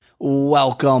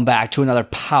Welcome back to another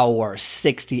Power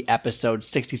 60 episode.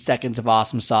 60 seconds of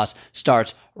awesome sauce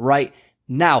starts right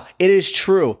now. It is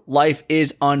true. Life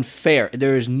is unfair.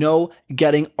 There is no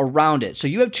getting around it. So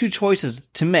you have two choices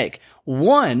to make.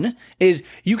 One is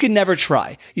you can never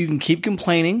try. You can keep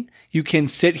complaining. You can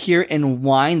sit here and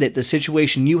whine that the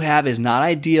situation you have is not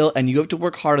ideal and you have to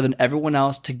work harder than everyone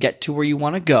else to get to where you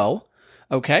want to go.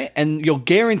 Okay? And you'll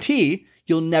guarantee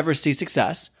you'll never see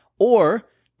success. Or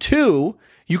two,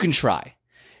 you can try.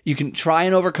 You can try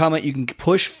and overcome it. You can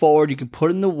push forward. You can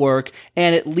put in the work.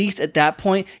 And at least at that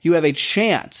point, you have a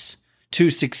chance to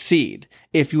succeed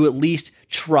if you at least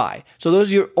try. So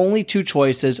those are your only two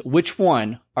choices. Which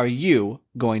one are you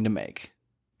going to make?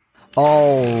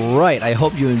 All right. I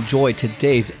hope you enjoyed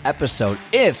today's episode.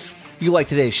 If you like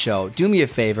today's show, do me a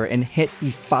favor and hit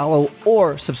the follow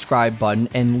or subscribe button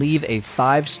and leave a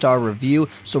 5-star review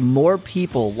so more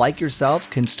people like yourself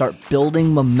can start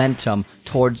building momentum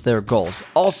towards their goals.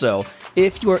 Also,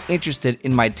 if you are interested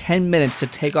in my 10 minutes to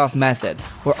take off method,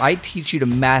 where I teach you to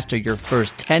master your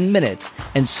first 10 minutes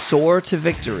and soar to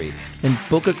victory, then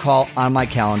book a call on my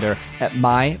calendar at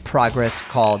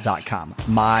myprogresscall.com.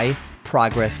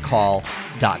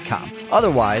 myprogresscall.com.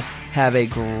 Otherwise, have a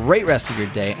great rest of your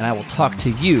day, and I will talk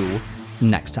to you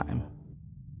next time.